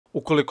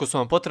Ukoliko su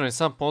vam potrebni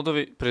SAMP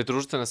modovi,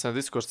 pridružite nas na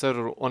Discord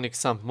serveru Onyx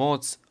SAMP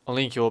Mods,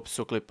 link je u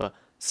opisu klipa.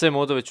 Sve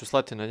modove ću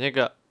slati na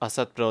njega, a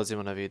sad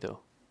prelazimo na video.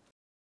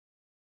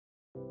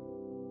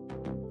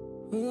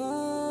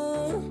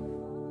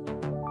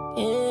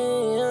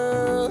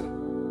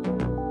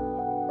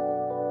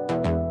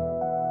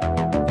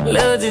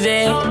 LIL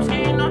TJAY.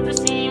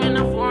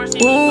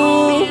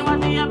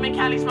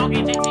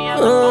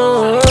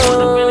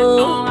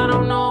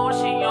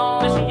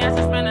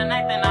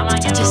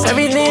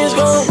 Everything's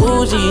going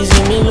Gucci,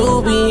 see me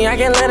loopy. I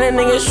can't let a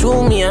nigga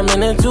shoot me, I'm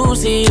in a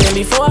two-seat. And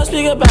before I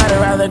speak about it,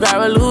 rather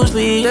grab it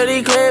loosely.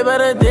 30 clip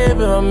at a dip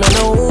if I'm in a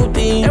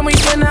hoopty. And we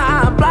spin the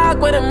hot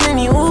block with a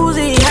mini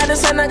Uzi. Had to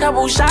send a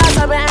couple shots,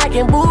 I've been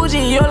acting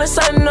bougie. All of a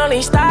sudden all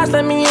these stars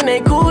let me in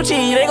their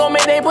Gucci. They gon'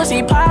 make they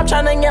pussy pop,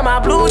 tryna get my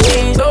blue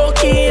cheese.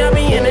 Low-key, I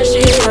be in the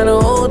streets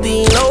tryna OD.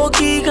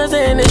 Low-key, cause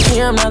in the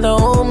industry I'm not the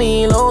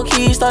homie.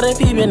 Low-key, started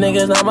peeping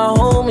niggas, not my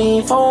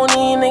homie.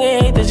 Phony,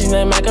 nigga hate this shit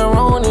like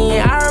macaroni.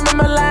 I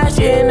remember last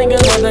year,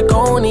 niggas was a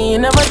coney.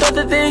 Never thought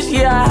that this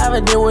year I have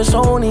a deal with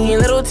Sony.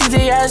 LIL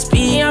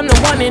TJAY, I'm the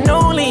one and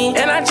only.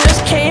 And I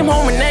just came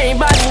home and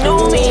everybody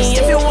know me.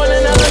 If you want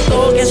another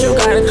go, guess you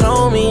gotta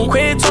clone me.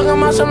 Quit talking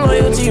about some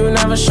loyalty you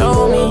never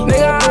show me.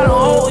 Nigga, I don't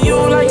owe you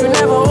like you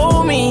never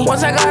owe me.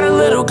 Once I got a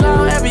little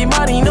clout,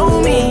 everybody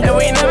knew me. And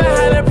we never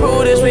had to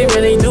prove this, we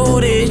really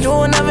do this. You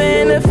will never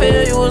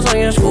interfere, you was on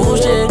your school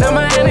shit. Now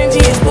my energy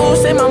is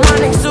boosted, my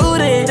mind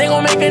exuded. They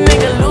gon' make a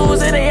nigga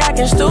lose it, they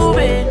acting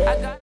stupid.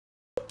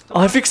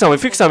 Ali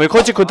fiksamo,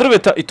 hoće kod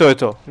drveta i to je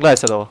to. Gledaj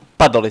sad ovo,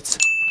 padolice.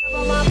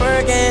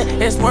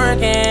 It's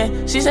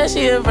working. She said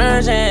she a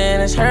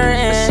virgin, it's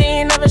hurting. But she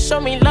ain't never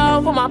show me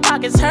love when my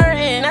pockets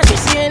hurting. Now she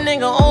see a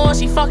nigga on,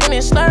 she fucking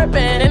and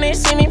slurping. And they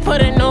see me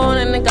put it on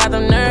and it got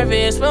them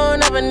nervous. We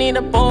don't ever need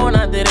a bone,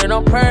 I did it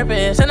on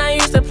purpose. And I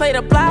used to play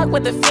the block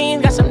with the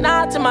fiends. Got some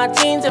nods in my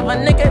jeans. If a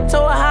nigga too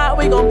hot,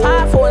 we gon'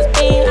 pop for his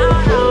bean.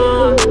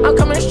 I'm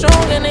coming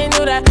strong and they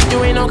knew that.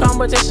 You ain't no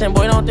competition,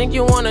 boy, don't think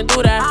you wanna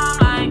do that.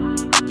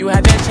 You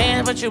had that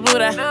chance, but you blew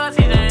that.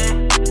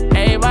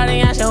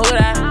 Everybody asking who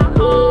that.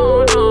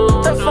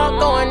 What the fuck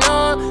going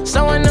on?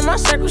 Someone in my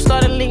circle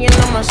started leaking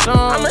on my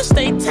song. I'ma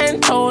stay 10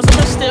 toes,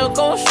 I'ma still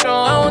go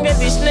strong. I don't get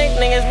these snake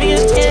niggas, we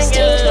just can't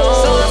get along.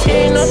 So I'm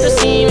skating off the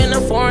scene in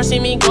the foreign, see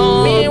me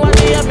gone. Me and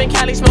YG up in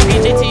Cali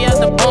smoking JT at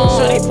the bone.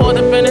 So they pulled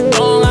up in the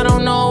thong, I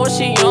don't know what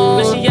she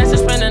on. If she has to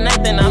spend the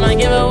night, then I'ma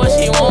give her what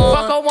she want.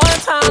 Fuck her one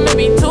time,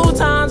 maybe 2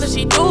 times, if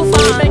she do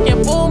fine. Make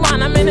it boo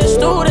mine, I'm in the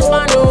stew, this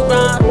my new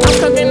grind.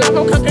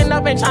 I'm cooking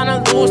up, ain't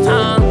tryna lose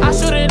time. I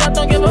shoot it up,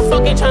 don't give a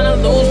fuck, ain't tryna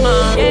lose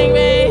mine. Gang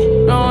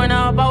bang, growing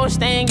up, I was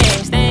staying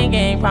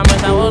gang.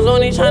 Promise I was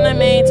only tryna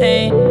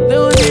maintain.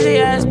 LIL TJAY,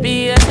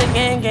 that's the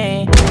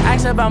gang.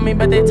 Ask about me,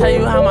 but they tell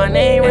you how my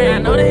name ring. I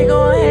know they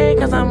gon' hate,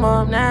 cause I'm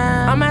up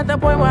now. I'm at the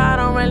point where I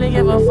don't really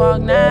give a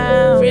fuck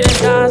now. Free the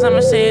guys,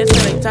 I'ma say it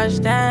till they touch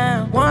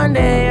down. One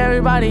day,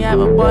 everybody have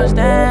a buzz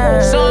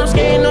down. So I'm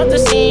skating off the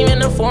scene in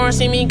the foreign,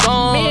 see me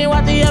gone. Me and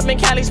YG up in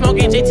Cali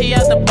smoking JT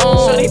at the bone.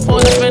 So they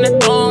pulled up in the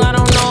thong, I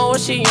don't know what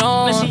she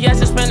on. If she has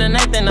to spend the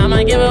night, then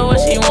I'ma give her what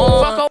she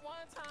want. Fuck her.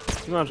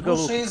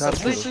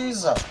 Duši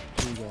iza.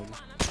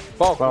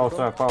 Pao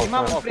sve.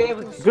 Imamo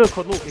prevoz. G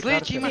kod Luki.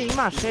 Sledeći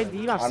imaš, Edi,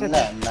 imaš sebe.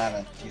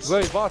 Ne.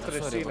 Gledaj,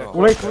 vatre sine.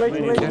 Ulej.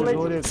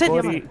 Sedi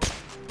ima.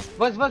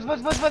 Voz,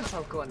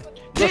 Falcone.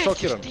 Ja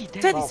šokiran.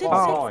 Sedi.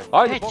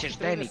 Ajde, Nećeš,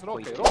 Deni.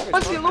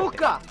 Pazi,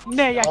 Luka.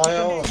 Ne, ja ću te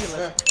ne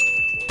kile.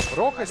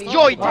 Roka je stavio.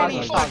 Joj,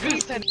 Deni, šta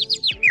griten.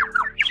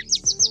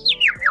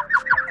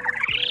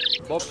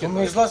 Bobke.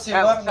 Mi izlazi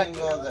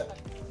warning ovde.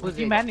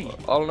 Uzi meni.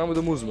 Ali nemoj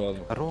da mu uzme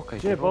odmah. Roka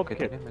Gdje je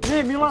Bobke?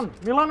 Ne, Milan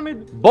me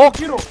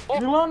Bokiro!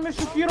 Milan me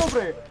šukirao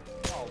bre!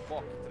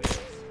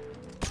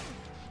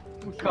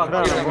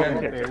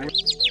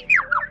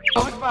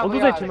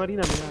 Oduzet će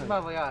Marina mi. Ima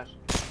vojaž.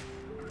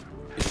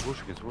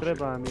 Izvuši.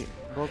 Treba mi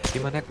Bobke.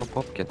 Ima neko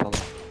popke, tala.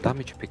 Da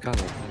mi ću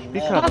pikada.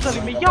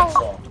 Nadali mi,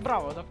 jao!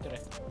 Bravo, doktore.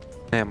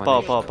 Nema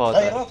Pa.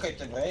 Daj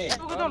rokajte me, ej!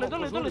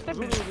 Dole,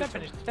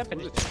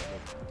 stepenište.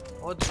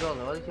 Odi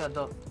dole, odi ja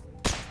dole.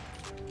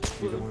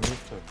 Idemo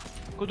ništa.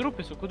 Kod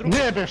rupe su.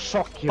 Ne be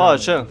šokiran! Pa,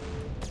 še?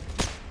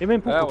 Ima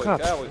im puku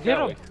kap. Gdje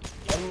robi?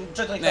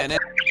 Ne.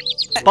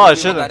 Pa,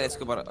 još jedan.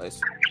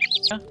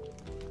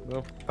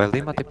 Pa jel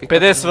imate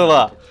pikada? 50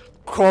 vela.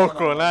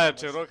 Koliko,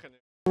 najjače rokanje.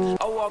 I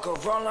walk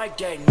around like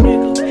that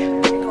nigga.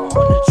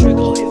 On the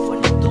trigger, if a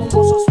nigga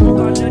wants some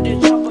smoke, I let it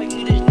drop.